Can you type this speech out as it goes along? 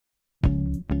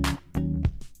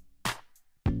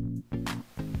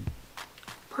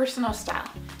Personal style.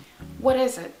 What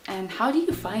is it and how do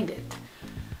you find it?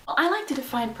 Well, I like to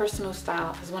define personal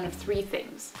style as one of three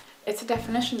things. It's a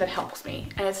definition that helps me,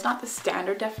 and it's not the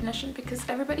standard definition because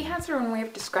everybody has their own way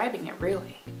of describing it,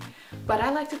 really. But I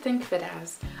like to think of it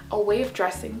as a way of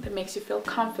dressing that makes you feel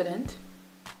confident,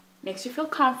 makes you feel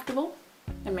comfortable,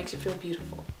 and makes you feel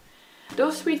beautiful.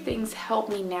 Those three things help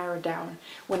me narrow down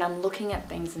when I'm looking at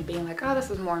things and being like, oh, this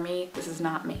is more me, this is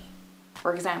not me.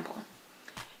 For example,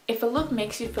 if a look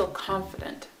makes you feel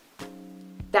confident,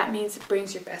 that means it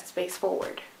brings your best face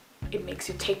forward. It makes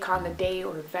you take on the day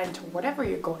or event or whatever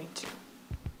you're going to.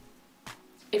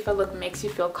 If a look makes you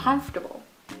feel comfortable,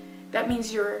 that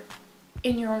means you're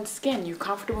in your own skin. You're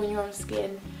comfortable in your own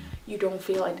skin. You don't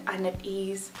feel like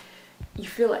unease. You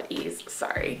feel at ease,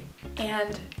 sorry.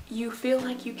 And you feel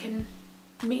like you can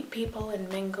meet people and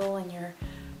mingle, and you're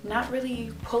not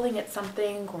really pulling at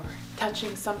something or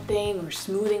touching something or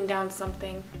smoothing down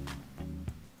something.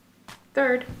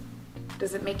 Third,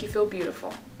 does it make you feel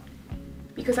beautiful?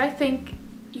 Because I think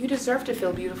you deserve to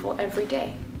feel beautiful every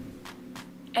day.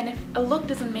 And if a look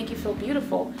doesn't make you feel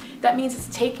beautiful, that means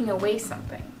it's taking away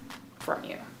something from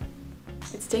you.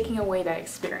 It's taking away that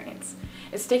experience.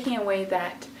 It's taking away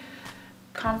that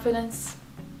confidence,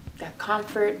 that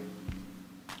comfort,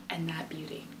 and that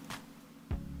beauty.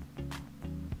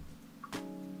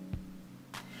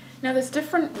 Now, there's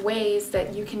different ways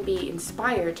that you can be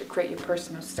inspired to create your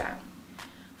personal style.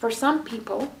 For some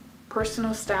people,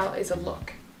 personal style is a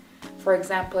look. For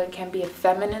example, it can be a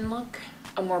feminine look,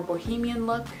 a more bohemian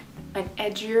look, an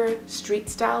edgier street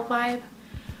style vibe.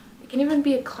 It can even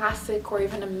be a classic or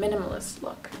even a minimalist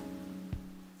look.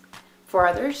 For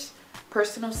others,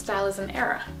 personal style is an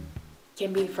era. It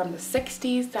can be from the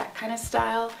 60s, that kind of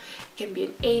style. It can be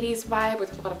an 80s vibe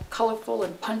with a lot of colorful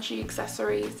and punchy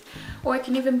accessories. Or it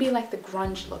can even be like the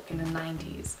grunge look in the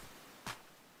 90s.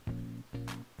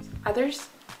 Others,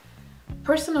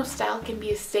 personal style can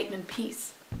be a statement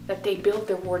piece that they build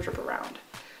their wardrobe around.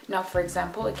 Now, for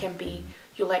example, it can be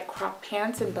you like crop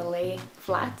pants and ballet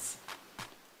flats,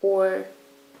 or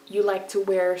you like to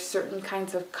wear certain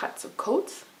kinds of cuts of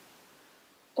coats,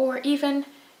 or even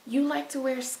you like to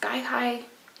wear sky-high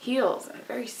heels and a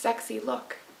very sexy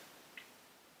look.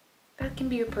 That can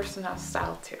be your personal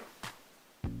style too.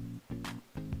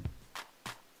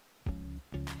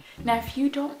 Now, if you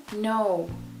don't know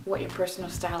what your personal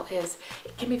style is,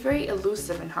 it can be very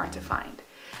elusive and hard to find.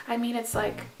 I mean, it's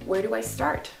like, where do I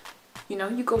start? You know,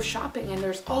 you go shopping and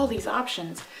there's all these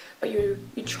options, but you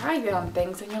try on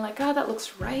things and you're like, oh, that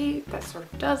looks right, that sort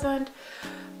of doesn't.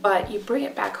 But you bring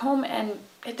it back home and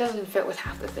it doesn't fit with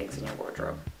half the things in your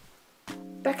wardrobe.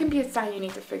 That can be a sign you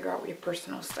need to figure out your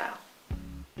personal style.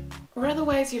 Or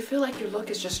otherwise, you feel like your look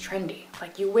is just trendy,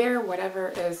 like you wear whatever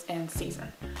is in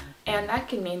season. And that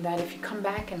can mean that if you come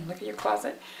back and look at your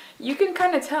closet, you can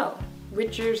kind of tell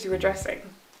which years you were dressing.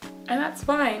 And that's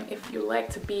fine if you like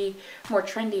to be more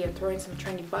trendy and throw in some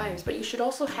trendy vibes, but you should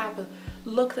also have a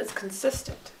look that's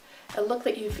consistent. A look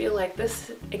that you feel like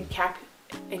this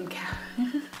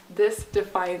this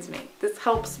defines me, this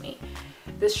helps me,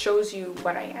 this shows you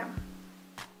what I am.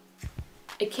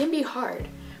 It can be hard,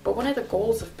 but one of the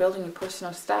goals of building a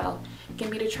personal style can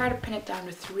be to try to pin it down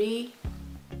to 3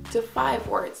 to 5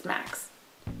 words max.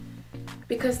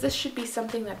 Because this should be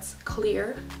something that's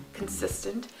clear,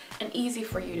 consistent, and easy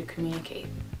for you to communicate.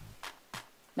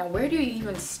 Now, where do you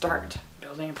even start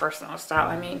building a personal style?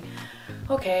 I mean,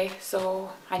 okay,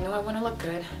 so I know I want to look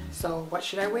good, so what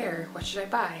should I wear? What should I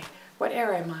buy? What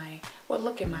era am I? What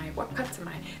look am I? What cuts am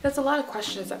I? There's a lot of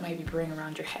questions that might be brewing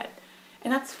around your head,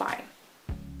 and that's fine.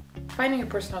 Finding a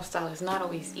personal style is not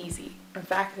always easy. In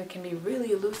fact, it can be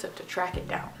really elusive to track it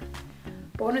down.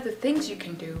 But one of the things you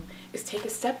can do is take a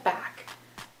step back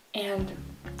and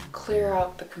clear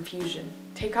out the confusion,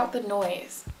 take out the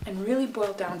noise, and really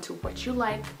boil down to what you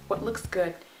like, what looks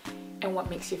good, and what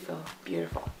makes you feel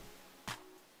beautiful.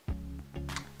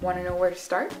 Want to know where to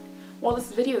start? Well,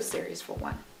 this video series for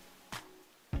one.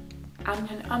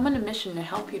 I'm on a mission to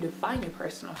help you define your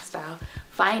personal style,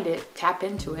 find it, tap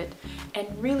into it, and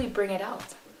really bring it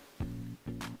out.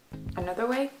 Another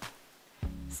way?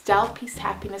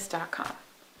 StylePeaceHappiness.com.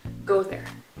 Go there.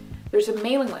 There's a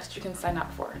mailing list you can sign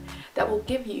up for that will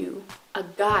give you a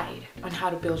guide on how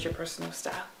to build your personal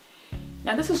style.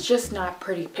 Now, this is just not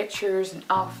pretty pictures and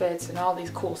outfits and all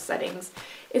these cool settings.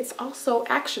 It's also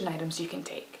action items you can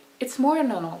take. It's more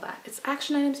than all that. It's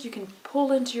action items you can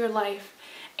pull into your life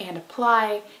and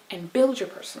apply and build your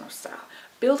personal style.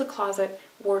 Build a closet,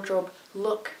 wardrobe,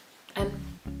 look, and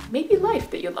maybe life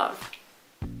that you love.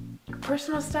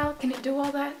 Personal style, can it do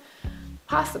all that?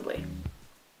 Possibly.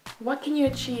 What can you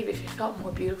achieve if you felt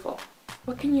more beautiful?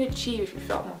 What can you achieve if you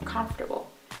felt more comfortable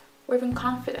or even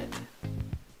confident?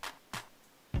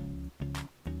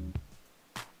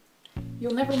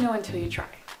 You'll never know until you try.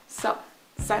 So,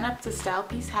 sign up to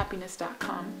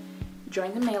stylepiecehappiness.com,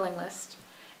 join the mailing list,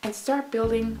 and start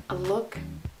building a look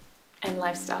and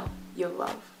lifestyle you'll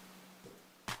love.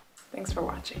 Thanks for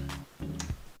watching.